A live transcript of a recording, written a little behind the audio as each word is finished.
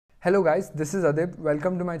Hello guys, this is Adib.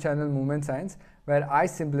 Welcome to my channel Movement Science, where I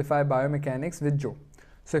simplify biomechanics with Joe.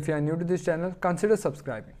 So if you are new to this channel, consider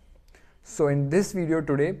subscribing. So in this video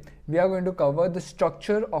today, we are going to cover the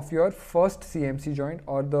structure of your first CMC joint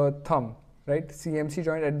or the thumb, right? CMC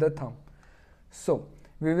joint at the thumb. So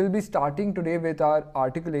we will be starting today with our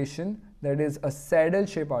articulation, that is a saddle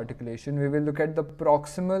shape articulation. We will look at the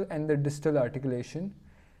proximal and the distal articulation.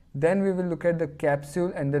 Then we will look at the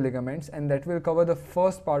capsule and the ligaments, and that will cover the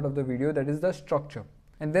first part of the video, that is the structure.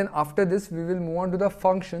 And then after this we will move on to the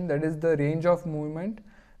function, that is the range of movement,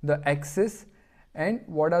 the axis, and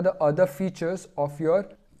what are the other features of your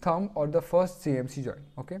thumb or the first CMC joint.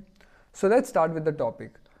 Okay, so let's start with the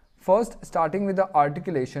topic. First, starting with the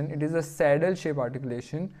articulation, it is a saddle shape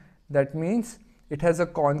articulation. That means it has a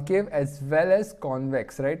concave as well as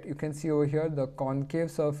convex, right? You can see over here the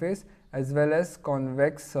concave surface as well as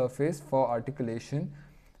convex surface for articulation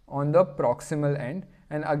on the proximal end,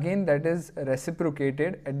 and again that is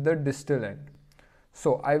reciprocated at the distal end.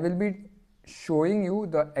 So I will be showing you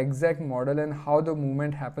the exact model and how the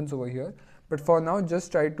movement happens over here, but for now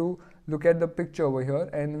just try to look at the picture over here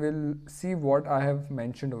and we'll see what I have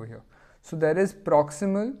mentioned over here. So there is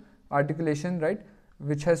proximal articulation, right,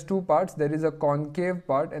 which has two parts. There is a concave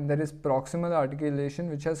part and there is proximal articulation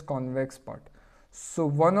which has convex part. So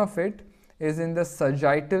one of it is in the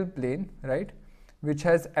sagittal plane, right, which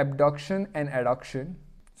has abduction and adduction.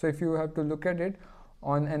 So if you have to look at it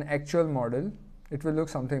on an actual model, it will look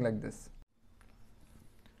something like this.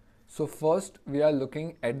 So first we are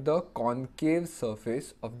looking at the concave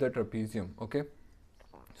surface of the trapezium. Okay,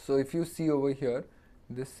 so if you see over here,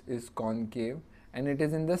 this is concave and it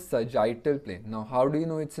is in the sagittal plane. Now how do you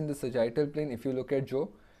know it's in the sagittal plane? If you look at Joe,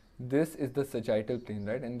 this is the sagittal plane,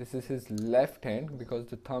 right, and this is his left hand because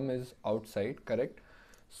the thumb is outside, correct?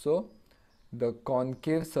 So the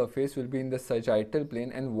concave surface will be in the sagittal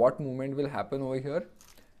plane, and what movement will happen over here?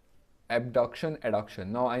 Abduction, adduction.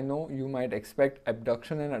 Now I know you might expect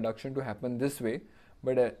abduction and adduction to happen this way,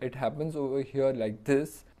 but it happens over here like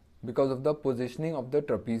this because of the positioning of the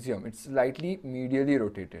trapezium. It's slightly medially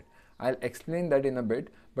rotated. I'll explain that in a bit,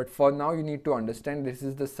 but for now you need to understand this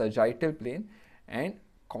is the sagittal plane and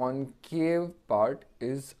concave part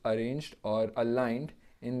is arranged or aligned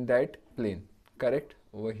in that plane, correct,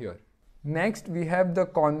 over here. Next we have the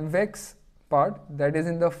convex part that is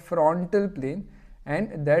in the frontal plane,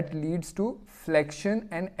 and that leads to flexion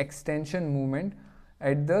and extension movement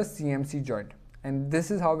at the CMC joint, and this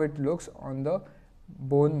is how it looks on the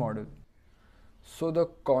bone model. So the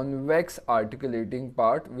convex articulating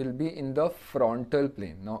part will be in the frontal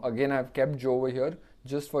plane. Now again I have kept Joe over here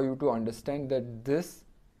just for you to understand that this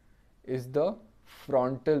is the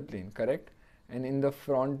frontal plane, correct? And in the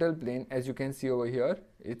frontal plane, as you can see over here,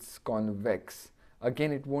 it's convex.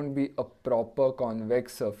 Again, it won't be a proper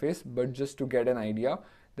convex surface, but just to get an idea,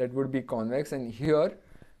 that would be convex. And here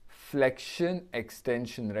flexion,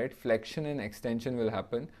 extension, right, flexion and extension will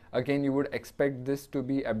happen. Again, you would expect this to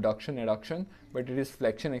be abduction, adduction, but it is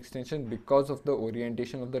flexion, extension because of the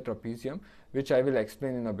orientation of the trapezium, which I will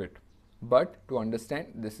explain in a bit. But to understand,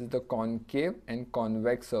 this is the concave and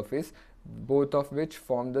convex surface, both of which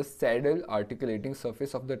form the saddle articulating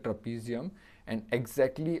surface of the trapezium, and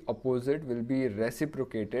exactly opposite will be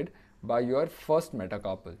reciprocated by your first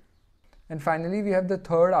metacarpal. And finally we have the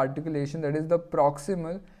third articulation, that is the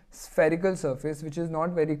proximal spherical surface, which is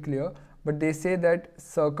not very clear, but they say that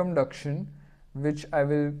circumduction, which I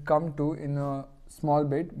will come to in a small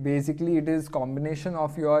bit, basically it is combination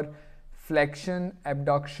of your flexion,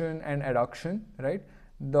 abduction and adduction, right?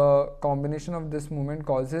 The combination of this movement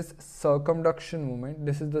causes circumduction movement.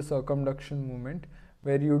 This is the circumduction movement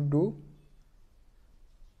where you do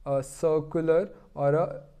a circular or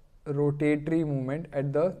a rotatory movement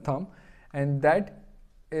at the thumb, and that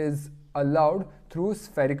is allowed through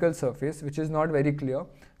spherical surface, which is not very clear.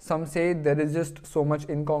 Some say there is just so much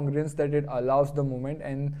incongruence that it allows the movement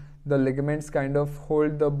and the ligaments kind of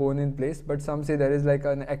hold the bone in place, but some say there is like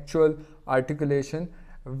an actual articulation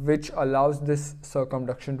which allows this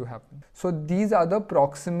circumduction to happen. So these are the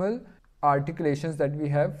proximal articulations that we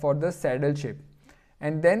have for the saddle shape.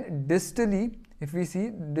 And then distally, if we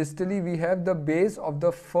see distally, we have the base of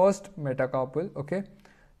the first metacarpal, okay,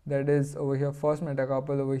 that is over here, first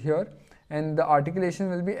metacarpal over here, and the articulation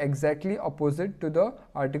will be exactly opposite to the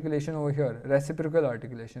articulation over here, reciprocal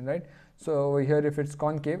articulation, right? So over here if it's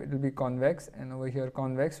concave, it will be convex, and over here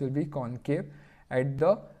convex will be concave at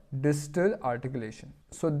the distal articulation.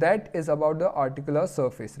 So that is about the articular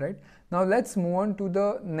surface, right? Now let's move on to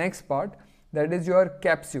the next part, that is your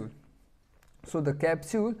capsule. So the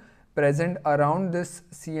capsule present around this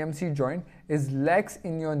CMC joint is lax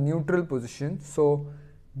in your neutral position. So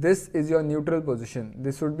this is your neutral position.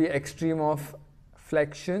 This would be extreme of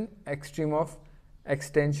flexion, extreme of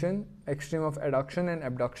extension, extreme of adduction and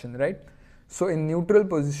abduction, right? So in neutral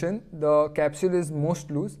position, the capsule is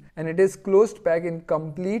most loose and it is closed pack in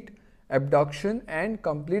complete abduction and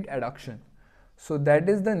complete adduction. So that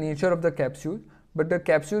is the nature of the capsule. But the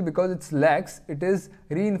capsule, because it's lax, it is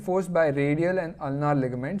reinforced by radial and ulnar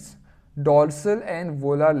ligaments, dorsal and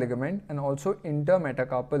volar ligament, and also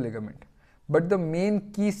intermetacarpal ligament. But the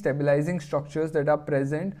main key stabilizing structures that are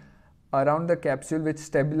present around the capsule which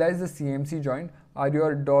stabilize the CMC joint are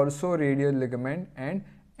your dorsoradial ligament and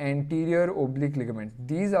anterior oblique ligament.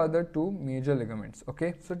 These are the two major ligaments.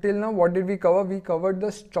 Okay, so till now what did we cover? We covered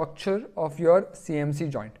the structure of your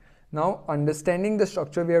CMC joint. Now, understanding the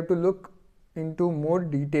structure, we have to look into more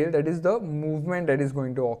detail, that is the movement that is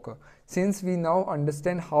going to occur. Since we now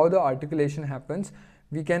understand how the articulation happens,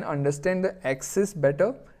 we can understand the axis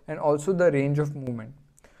better and also the range of movement.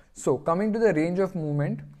 So coming to the range of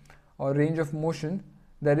movement or range of motion,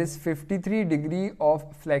 there is 53 degree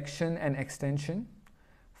of flexion and extension,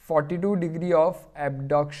 42 degree of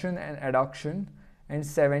abduction and adduction, and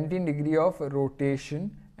 17 degree of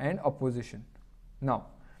rotation and opposition. Now,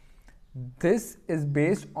 this is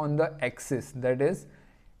based on the axis, that is,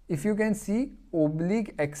 if you can see,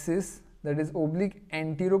 oblique axis, that is oblique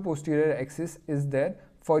antero-posterior axis is there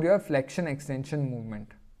for your flexion extension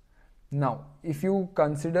movement. Now, if you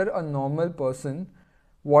consider a normal person,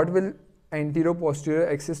 what will antero-posterior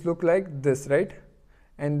axis look like? This, right?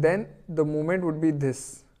 And then the movement would be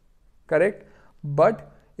this, correct?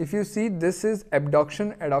 But if you see, this is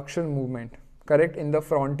abduction adduction movement, correct, in the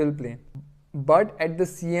frontal plane. But at the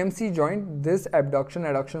CMC joint, this abduction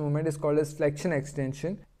adduction movement is called as flexion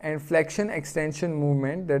extension, and flexion extension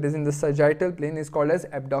movement, that is in the sagittal plane, is called as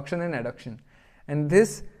abduction and adduction. And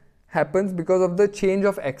this happens because of the change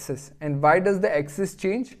of axis. And why does the axis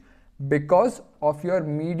change? Because of your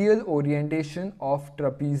medial orientation of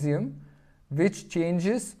trapezium, which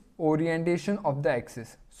changes orientation of the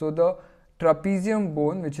axis. So the trapezium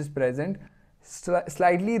bone which is present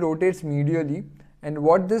slightly rotates medially, and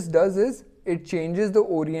what this does is it changes the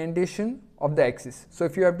orientation of the axis. So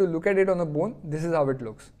if you have to look at it on a bone, this is how it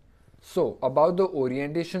looks. So about the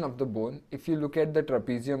orientation of the bone, if you look at the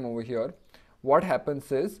trapezium over here, what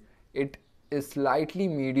happens is it is slightly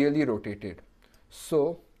medially rotated.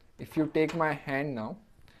 So if you take my hand now,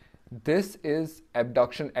 this is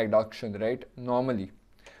abduction adduction, right, normally.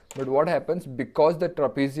 But what happens, because the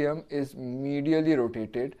trapezium is medially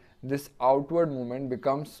rotated, this outward movement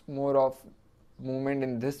becomes more of movement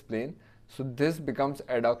in this plane. So this becomes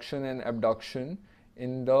adduction and abduction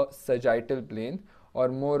in the sagittal plane, or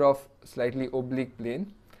more of slightly oblique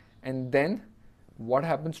plane. And then what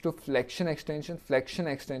happens to flexion extension? Flexion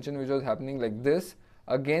extension, which was happening like this,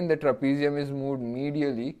 again the trapezium is moved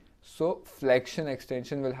medially, so flexion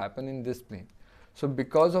extension will happen in this plane. So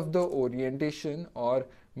because of the orientation or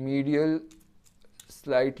medial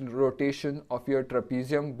slight rotation of your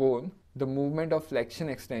trapezium bone, the movement of flexion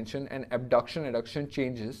extension and abduction adduction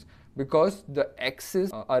changes, because the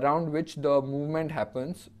axis around which the movement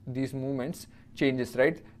happens, these movements changes,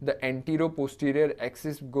 right? The antero-posterior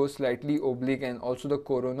axis goes slightly oblique, and also the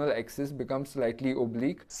coronal axis becomes slightly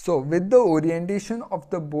oblique. So with the orientation of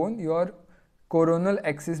the bone, your coronal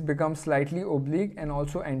axis becomes slightly oblique, and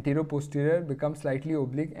also antero-posterior becomes slightly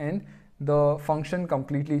oblique, and the function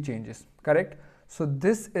completely changes, correct? So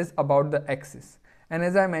this is about the axis. And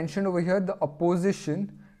as I mentioned over here, the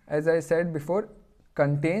opposition, as I said before,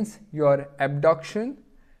 contains your abduction,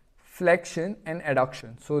 flexion and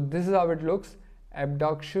adduction. So this is how it looks: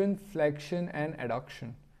 abduction, flexion and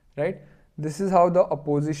adduction, right? This is how the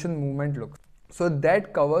opposition movement looks. So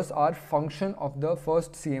that covers our function of the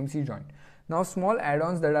first CMC joint. Now small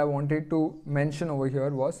add-ons that I wanted to mention over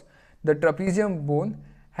here was the trapezium bone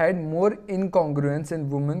had more incongruence in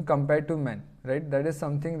women compared to men, right? That is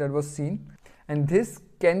something that was seen, and this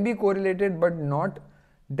can be correlated but not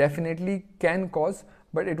definitely can cause,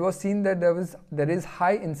 but it was seen that there is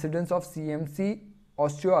high incidence of CMC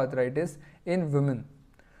osteoarthritis in women.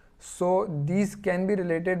 So these can be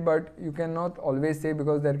related, but you cannot always say,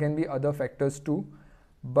 because there can be other factors too,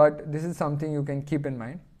 but this is something you can keep in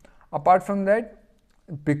mind. Apart from that,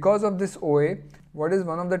 because of this OA, what is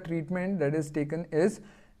one of the treatment that is taken is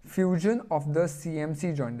fusion of the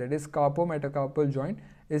CMC joint, that is carpo-metacarpal joint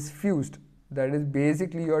is fused. That is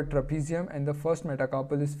basically your trapezium and the first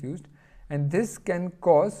metacarpal is fused, and this can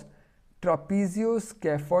cause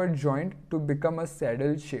trapezioscaphoid joint to become a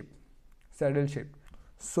saddle shape.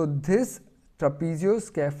 So this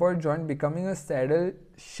trapezioscaphoid joint becoming a saddle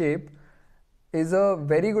shape is a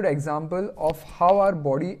very good example of how our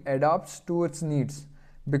body adapts to its needs.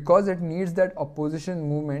 because it needs that opposition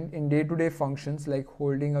movement in day-to-day functions like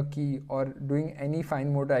holding a key or doing any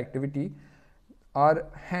fine motor activity, our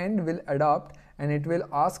hand will adapt and it will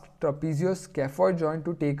ask trapezioscaphoid joint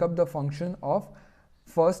to take up the function of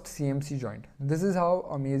first CMC joint. This is how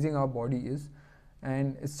amazing our body is,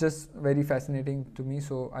 and it's just very fascinating to me,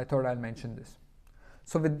 so I thought I'll mention this.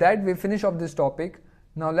 So with that, we finish off this topic.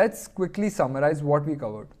 Now let's quickly summarize what we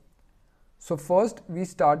covered. So first, we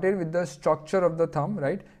started with the structure of the thumb,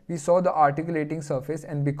 right? We saw the articulating surface,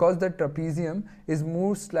 and because the trapezium is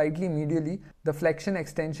moved slightly medially, the flexion,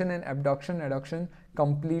 extension and abduction, adduction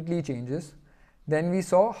completely changes. Then we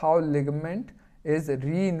saw how ligament is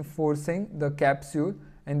reinforcing the capsule,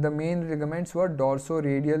 and the main ligaments were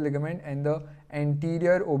dorsoradial ligament and the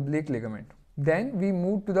anterior oblique ligament. Then we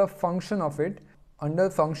moved to the function of it. Under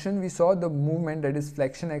function, we saw the movement, that is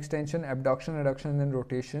flexion, extension, abduction, adduction and then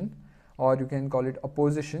rotation, or you can call it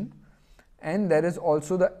opposition. And there is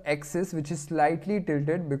also the axis, which is slightly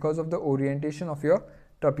tilted because of the orientation of your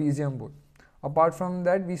trapezium bone. Apart from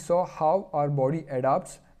that, we saw how our body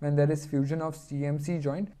adapts when there is fusion of CMC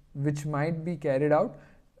joint, which might be carried out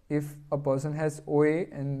if a person has OA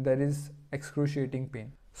and there is excruciating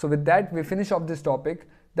pain. So with that, we finish off this topic.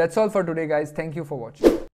 That's all for today, guys. Thank you for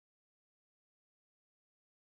watching.